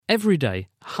Every day,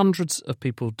 hundreds of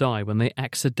people die when they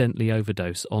accidentally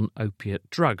overdose on opiate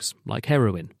drugs, like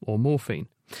heroin or morphine.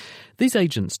 These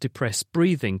agents depress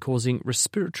breathing, causing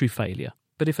respiratory failure.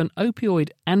 But if an opioid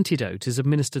antidote is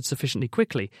administered sufficiently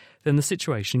quickly, then the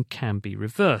situation can be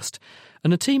reversed.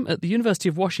 And a team at the University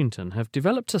of Washington have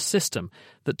developed a system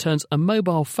that turns a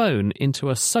mobile phone into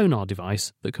a sonar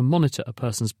device that can monitor a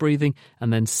person's breathing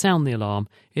and then sound the alarm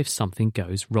if something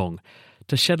goes wrong.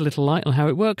 To shed a little light on how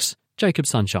it works, Jacob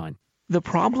Sunshine. The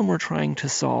problem we're trying to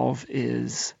solve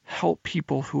is help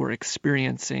people who are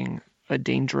experiencing a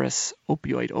dangerous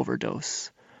opioid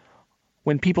overdose.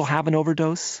 When people have an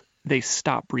overdose, they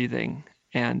stop breathing.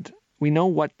 And we know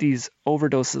what these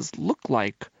overdoses look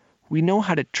like. We know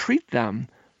how to treat them.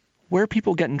 Where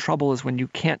people get in trouble is when you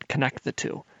can't connect the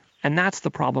two. And that's the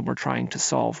problem we're trying to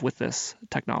solve with this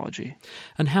technology.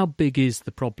 And how big is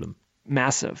the problem?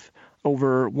 Massive.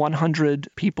 Over 100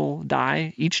 people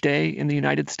die each day in the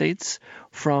United States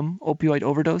from opioid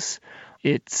overdose.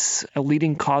 It's a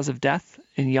leading cause of death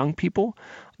in young people.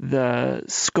 The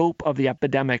scope of the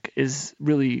epidemic is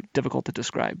really difficult to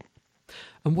describe.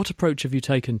 And what approach have you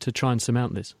taken to try and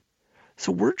surmount this?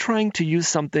 So we're trying to use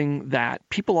something that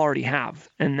people already have,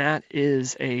 and that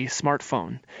is a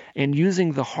smartphone, and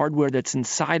using the hardware that's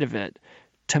inside of it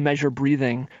to measure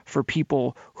breathing for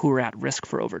people who are at risk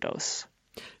for overdose.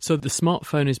 So the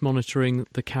smartphone is monitoring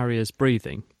the carrier's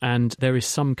breathing, and there is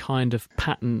some kind of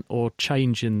pattern or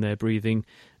change in their breathing.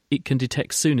 It can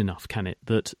detect soon enough, can it,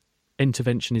 that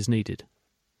intervention is needed?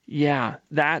 Yeah,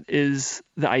 that is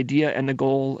the idea and the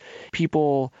goal.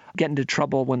 People get into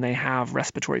trouble when they have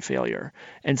respiratory failure.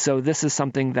 And so this is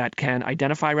something that can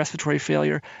identify respiratory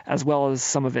failure as well as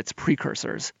some of its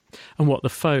precursors. And what, the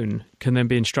phone can then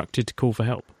be instructed to call for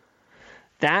help?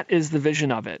 That is the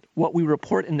vision of it. What we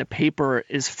report in the paper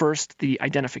is first the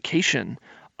identification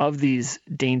of these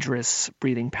dangerous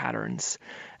breathing patterns.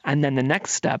 And then the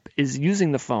next step is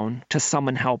using the phone to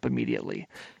summon help immediately.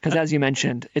 Because as you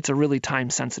mentioned, it's a really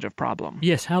time-sensitive problem.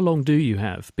 Yes, how long do you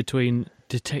have between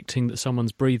detecting that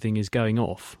someone's breathing is going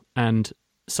off and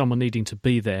someone needing to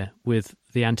be there with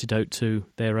the antidote to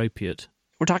their opiate?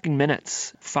 We're talking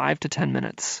minutes, 5 to 10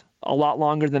 minutes. A lot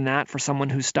longer than that for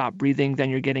someone who's stopped breathing, then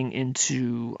you're getting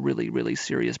into really, really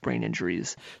serious brain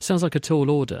injuries. Sounds like a tall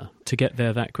order to get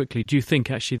there that quickly. Do you think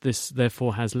actually this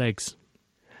therefore has legs?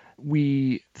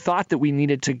 We thought that we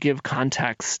needed to give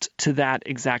context to that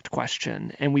exact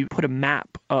question, and we put a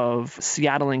map of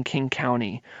Seattle and King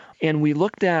County, and we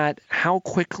looked at how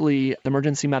quickly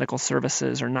emergency medical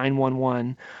services or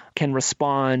 911 can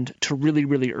respond to really,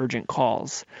 really urgent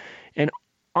calls. And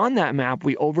on that map,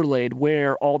 we overlaid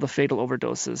where all the fatal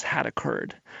overdoses had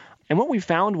occurred. And what we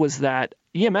found was that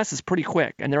EMS is pretty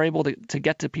quick, and they're able to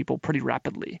get to people pretty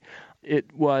rapidly.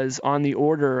 It was on the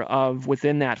order of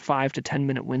within that 5 to 10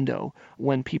 minute window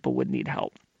when people would need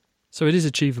help. So it is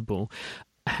achievable.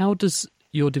 How does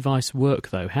your device work,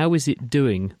 though? How is it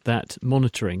doing that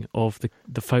monitoring of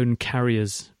the phone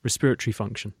carrier's respiratory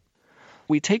function?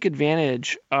 We take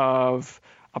advantage of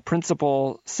a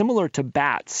principle similar to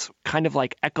bats, kind of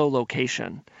like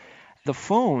echolocation. The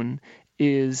phone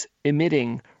is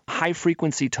emitting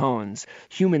high-frequency tones.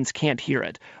 Humans can't hear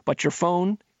it, but your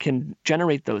phone can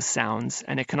generate those sounds,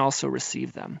 and it can also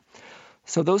receive them.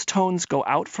 So those tones go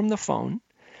out from the phone.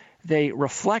 They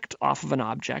reflect off of an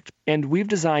object, and we've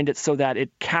designed it so that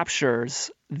it captures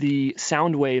the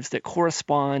sound waves that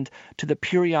correspond to the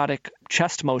periodic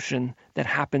chest motion that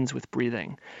happens with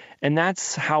breathing. And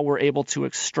that's how we're able to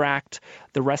extract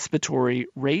the respiratory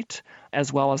rate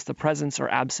as well as the presence or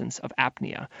absence of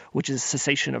apnea, which is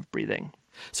cessation of breathing.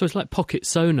 So it's like pocket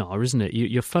sonar, isn't it?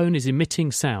 Your phone is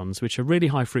emitting sounds which are really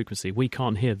high frequency. We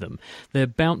can't hear them. They're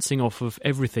bouncing off of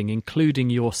everything, including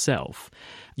yourself.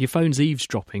 Your phone's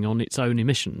eavesdropping on its own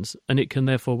emissions, and it can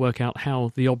therefore work out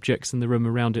how the objects in the room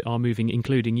around it are moving,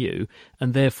 including you,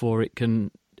 and therefore it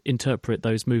can interpret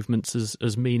those movements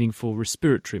as meaningful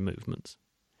respiratory movements.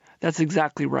 That's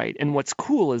exactly right. And what's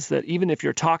cool is that even if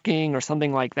you're talking or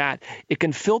something like that, it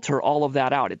can filter all of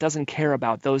that out. It doesn't care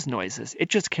about those noises. It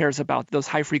just cares about those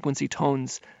high-frequency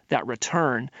tones that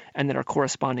return and that are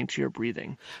corresponding to your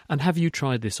breathing. And have you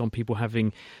tried this on people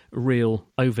having real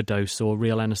overdose or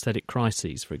real anesthetic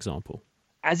crises, for example?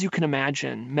 As you can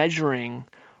imagine, measuring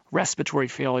respiratory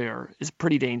failure is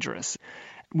pretty dangerous.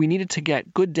 We needed to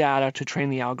get good data to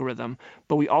train the algorithm,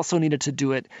 but we also needed to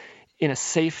do it in a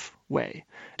safe way.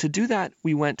 To do that,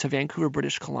 we went to Vancouver,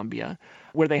 British Columbia,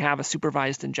 where they have a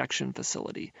supervised injection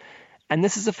facility. And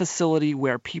this is a facility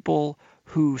where people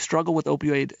who struggle with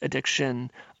opioid addiction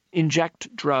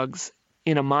inject drugs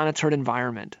in a monitored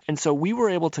environment. And so we were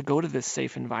able to go to this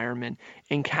safe environment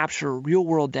and capture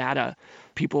real-world data,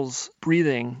 people's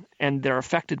breathing and their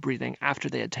affected breathing after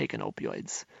they had taken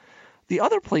opioids. The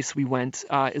other place we went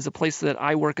is a place that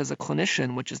I work as a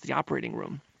clinician, which is the operating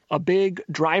room. A big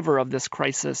driver of this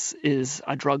crisis is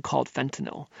a drug called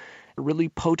fentanyl, a really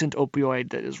potent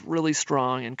opioid that is really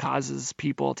strong and causes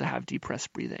people to have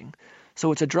depressed breathing.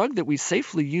 So it's a drug that we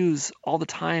safely use all the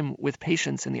time with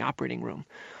patients in the operating room.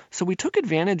 So we took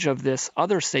advantage of this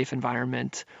other safe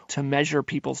environment to measure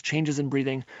people's changes in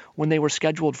breathing when they were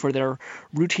scheduled for their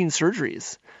routine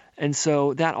surgeries. And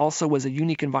so that also was a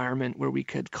unique environment where we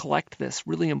could collect this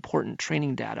really important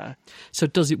training data. So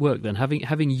does it work then?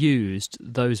 Having used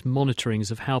those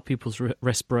monitorings of how people's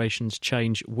respirations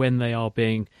change when they are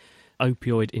being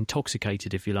opioid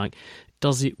intoxicated, if you like,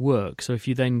 does it work? So if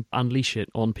you then unleash it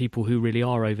on people who really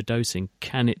are overdosing,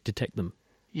 can it detect them?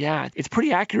 Yeah, it's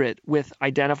pretty accurate with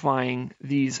identifying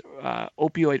these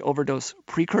opioid overdose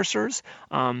precursors,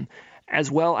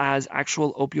 as well as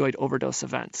actual opioid overdose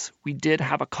events. We did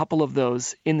have a couple of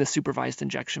those in the supervised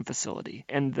injection facility,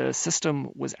 and the system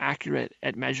was accurate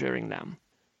at measuring them.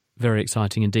 Very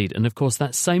exciting indeed. And of course,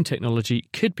 that same technology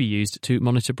could be used to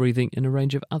monitor breathing in a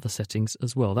range of other settings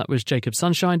as well. That was Jacob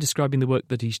Sunshine describing the work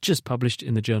that he's just published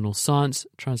in the journal Science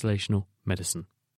Translational Medicine.